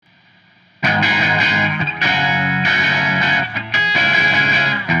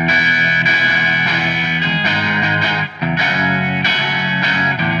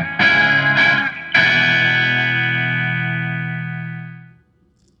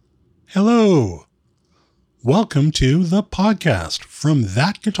Hello. Welcome to the podcast from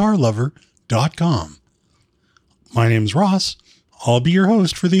thatguitarlover.com. My name's Ross. I'll be your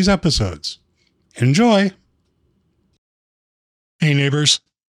host for these episodes. Enjoy. Hey neighbors.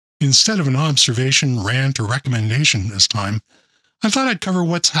 Instead of an observation, rant, or recommendation this time, I thought I'd cover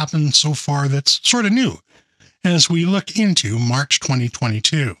what's happened so far that's sort of new as we look into March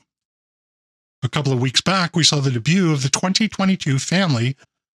 2022. A couple of weeks back, we saw the debut of the 2022 family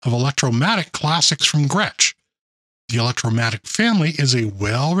of Electromatic classics from Gretsch. The Electromatic family is a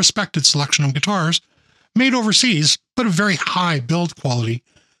well-respected selection of guitars made overseas, but of very high build quality,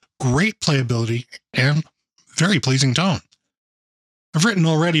 great playability, and very pleasing tone. I've written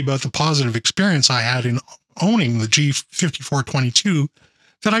already about the positive experience I had in owning the G5422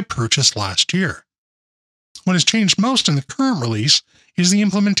 that I purchased last year. What has changed most in the current release is the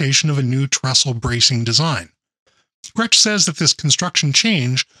implementation of a new trestle bracing design. Gretsch says that this construction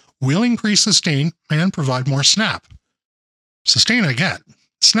change will increase sustain and provide more snap. Sustain I get.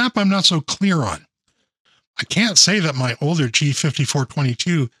 Snap I'm not so clear on. I can't say that my older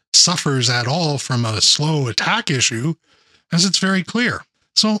G5422 suffers at all from a slow attack issue, as it's very clear.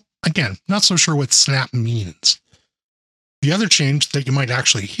 So again, not so sure what snap means. The other change that you might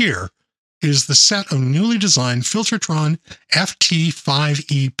actually hear is the set of newly designed Filtertron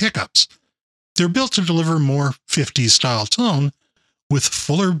FT5E pickups. They're built to deliver more 50s style tone with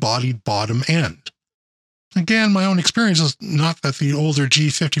fuller bodied bottom end. Again, my own experience is not that the older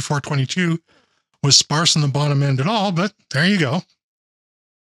G5422 was sparse in the bottom end at all, but there you go.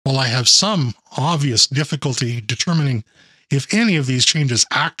 While I have some obvious difficulty determining if any of these changes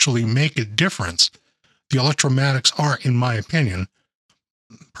actually make a difference, the Electromatics are, in my opinion,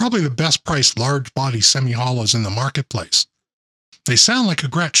 probably the best priced large body semi-hollows in the marketplace. They sound like a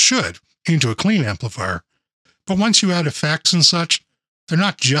Gretsch should into a clean amplifier, but once you add effects and such, they're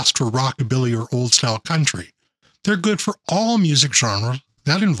not just for rockabilly or old style country. They're good for all music genres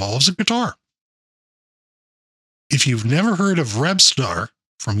that involves a guitar. If you've never heard of Revstar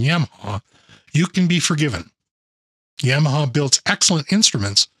from Yamaha, you can be forgiven. Yamaha builds excellent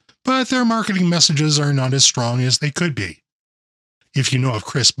instruments, but their marketing messages are not as strong as they could be. If you know of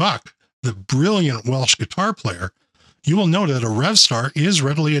Chris Buck, the brilliant Welsh guitar player, you will know that a Revstar is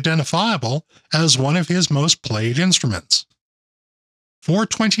readily identifiable as one of his most played instruments. For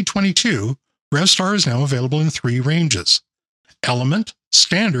 2022, Revstar is now available in 3 ranges: Element,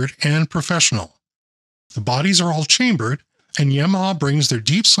 Standard, and Professional. The bodies are all chambered, and Yamaha brings their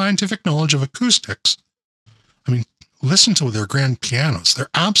deep scientific knowledge of acoustics. Listen to their grand pianos. They're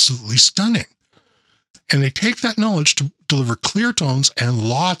absolutely stunning. And they take that knowledge to deliver clear tones and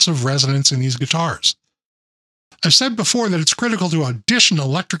lots of resonance in these guitars. I've said before that it's critical to audition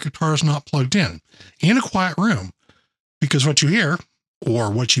electric guitars not plugged in a quiet room, because what you hear,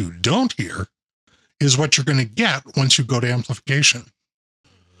 or what you don't hear, is what you're going to get once you go to amplification.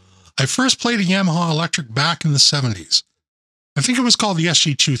 I first played a Yamaha electric back in the 70s. I think it was called the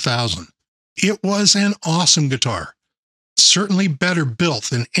SG-2000. It was an awesome guitar. Certainly better built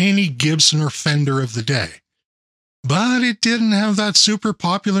than any Gibson or Fender of the day. But it didn't have that super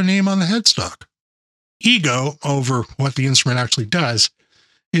popular name on the headstock. Ego over what the instrument actually does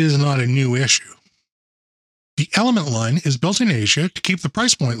is not a new issue. The Element line is built in Asia to keep the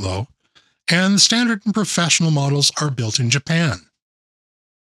price point low, and the Standard and Professional models are built in Japan.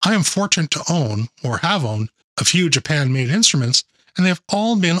 I am fortunate to own, or have owned, a few Japan-made instruments, and they've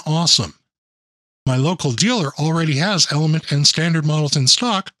all been awesome. My local dealer already has Element and Standard models in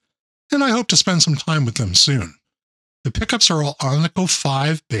stock, and I hope to spend some time with them soon. The pickups are all Arnico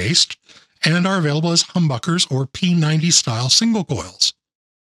 5 based and are available as humbuckers or P90 style single coils.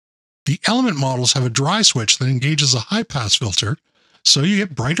 The Element models have a dry switch that engages a high-pass filter, so you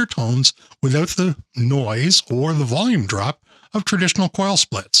get brighter tones without the noise or the volume drop of traditional coil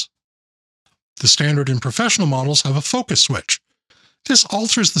splits. The Standard and Professional models have a focus switch. This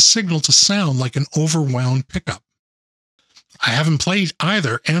alters the signal to sound like an overwound pickup. I haven't played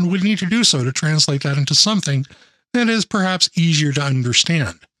either and would need to do so to translate that into something that is perhaps easier to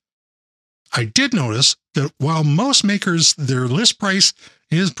understand. I did notice that while most makers, their list price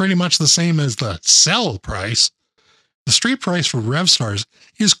is pretty much the same as the sell price, the street price for Revstars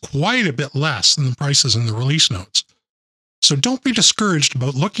is quite a bit less than the prices in the release notes. So don't be discouraged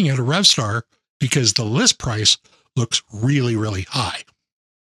about looking at a Revstar because the list price looks really, really high.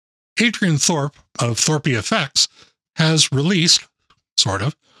 Adrian Thorpe of Thorpe Effects has released,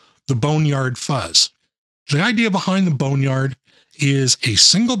 the Boneyard Fuzz. The idea behind the Boneyard is a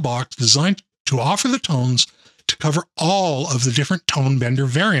single box designed to offer the tones to cover all of the different tone bender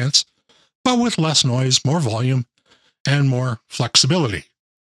variants, but with less noise, more volume, and more flexibility.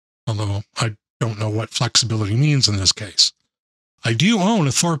 although I don't know what flexibility means in this case. I do own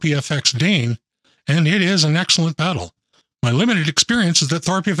a Thorpe FX Dane, and it is an excellent pedal. My limited experience is that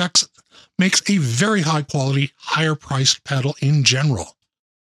Thorpe FX makes a very high quality, higher priced pedal in general.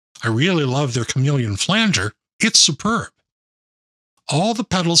 I really love their chameleon flanger. It's superb. All the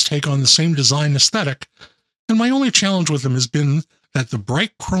pedals take on the same design aesthetic, and my only challenge with them has been that the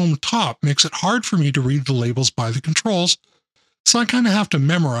bright chrome top makes it hard for me to read the labels by the controls, so I kind of have to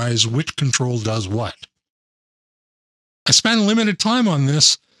memorize which control does what. I spent limited time on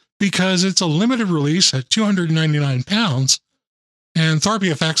this because it's a limited release at £299, and Thorpe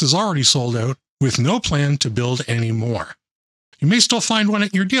FX is already sold out with no plan to build any more. You may still find one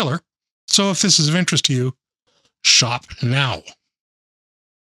at your dealer, so if this is of interest to you, shop now.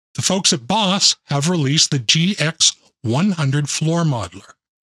 The folks at Boss have released the GX100 floor modeler.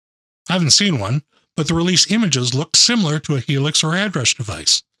 I haven't seen one, but the release images look similar to a Helix or AddRush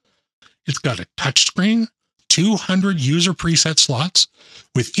device. It's got a touchscreen, 200 user preset slots,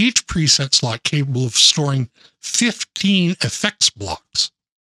 with each preset slot capable of storing 15 effects blocks.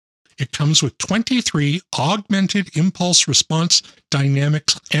 It comes with 23 augmented impulse response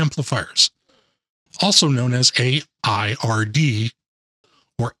dynamics amplifiers, also known as AIRD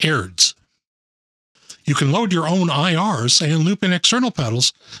or AIRDs. You can load your own IRs and loop in external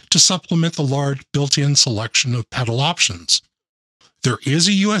pedals to supplement the large built-in selection of pedal options. There is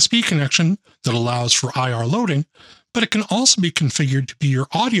a USB connection that allows for IR loading, but it can also be configured to be your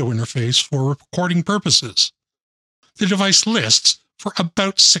audio interface for recording purposes. The device lists for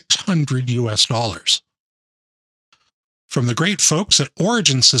about $600. From the great folks at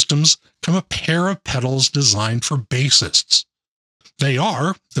Origin Systems come a pair of pedals designed for bassists. They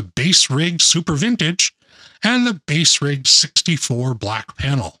are the Bass Rig Super Vintage and the Bass Rig 64 Black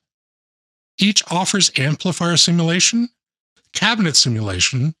Panel. Each offers amplifier simulation, cabinet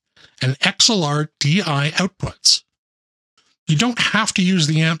simulation, and XLR DI outputs. You don't have to use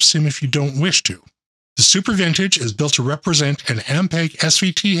the amp sim if you don't wish to. The Super Vintage is built to represent an Ampeg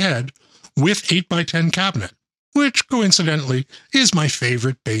SVT head with 8x10 cabinet, which coincidentally is my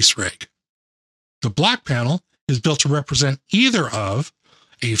favorite bass rig. The Black Panel is built to represent either of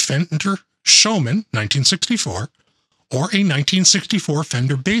a Fender Showman 1964 or a 1964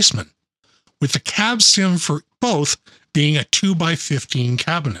 Fender Bassman, with the cab sim for both being a 2x15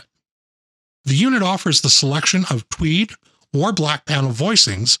 cabinet. The unit offers the selection of tweed or black panel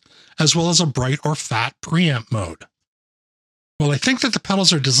voicings, as well as a bright or fat preamp mode. While I think that the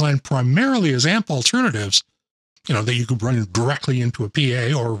pedals are designed primarily as amp alternatives, that you could run directly into a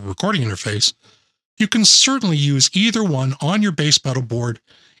PA or recording interface, you can certainly use either one on your bass pedal board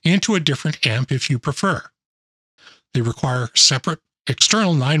into a different amp if you prefer. They require separate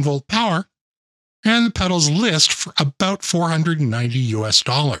external 9-volt power, and the pedals list for about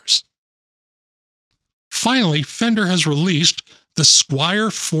 $490. Finally, Fender has released the Squier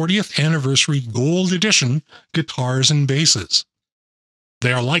 40th Anniversary Gold Edition guitars and basses.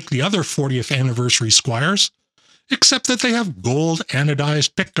 They are like the other 40th Anniversary Squiers, except that they have gold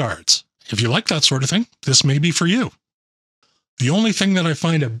anodized pickguards. If you like that sort of thing, this may be for you. The only thing that I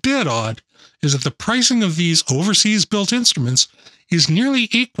find a bit odd is that the pricing of these overseas-built instruments is nearly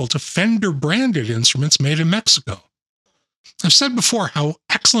equal to Fender-branded instruments made in Mexico. I've said before how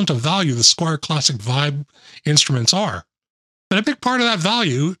excellent a value the Squier Classic Vibe instruments are, but a big part of that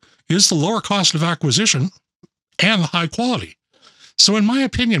value is the lower cost of acquisition and the high quality. So in my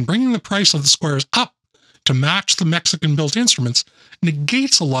opinion, bringing the price of the Squiers up to match the Mexican-built instruments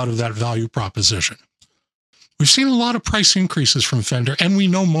negates a lot of that value proposition. We've seen a lot of price increases from Fender, and we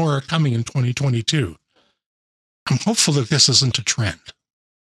know more are coming in 2022. I'm hopeful that this isn't a trend.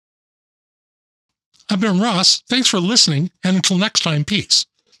 I've been Ross. Thanks for listening, and until next time, peace.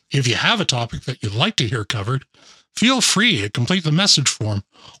 If you have a topic that you'd like to hear covered, feel free to complete the message form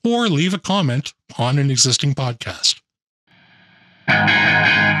or leave a comment on an existing podcast.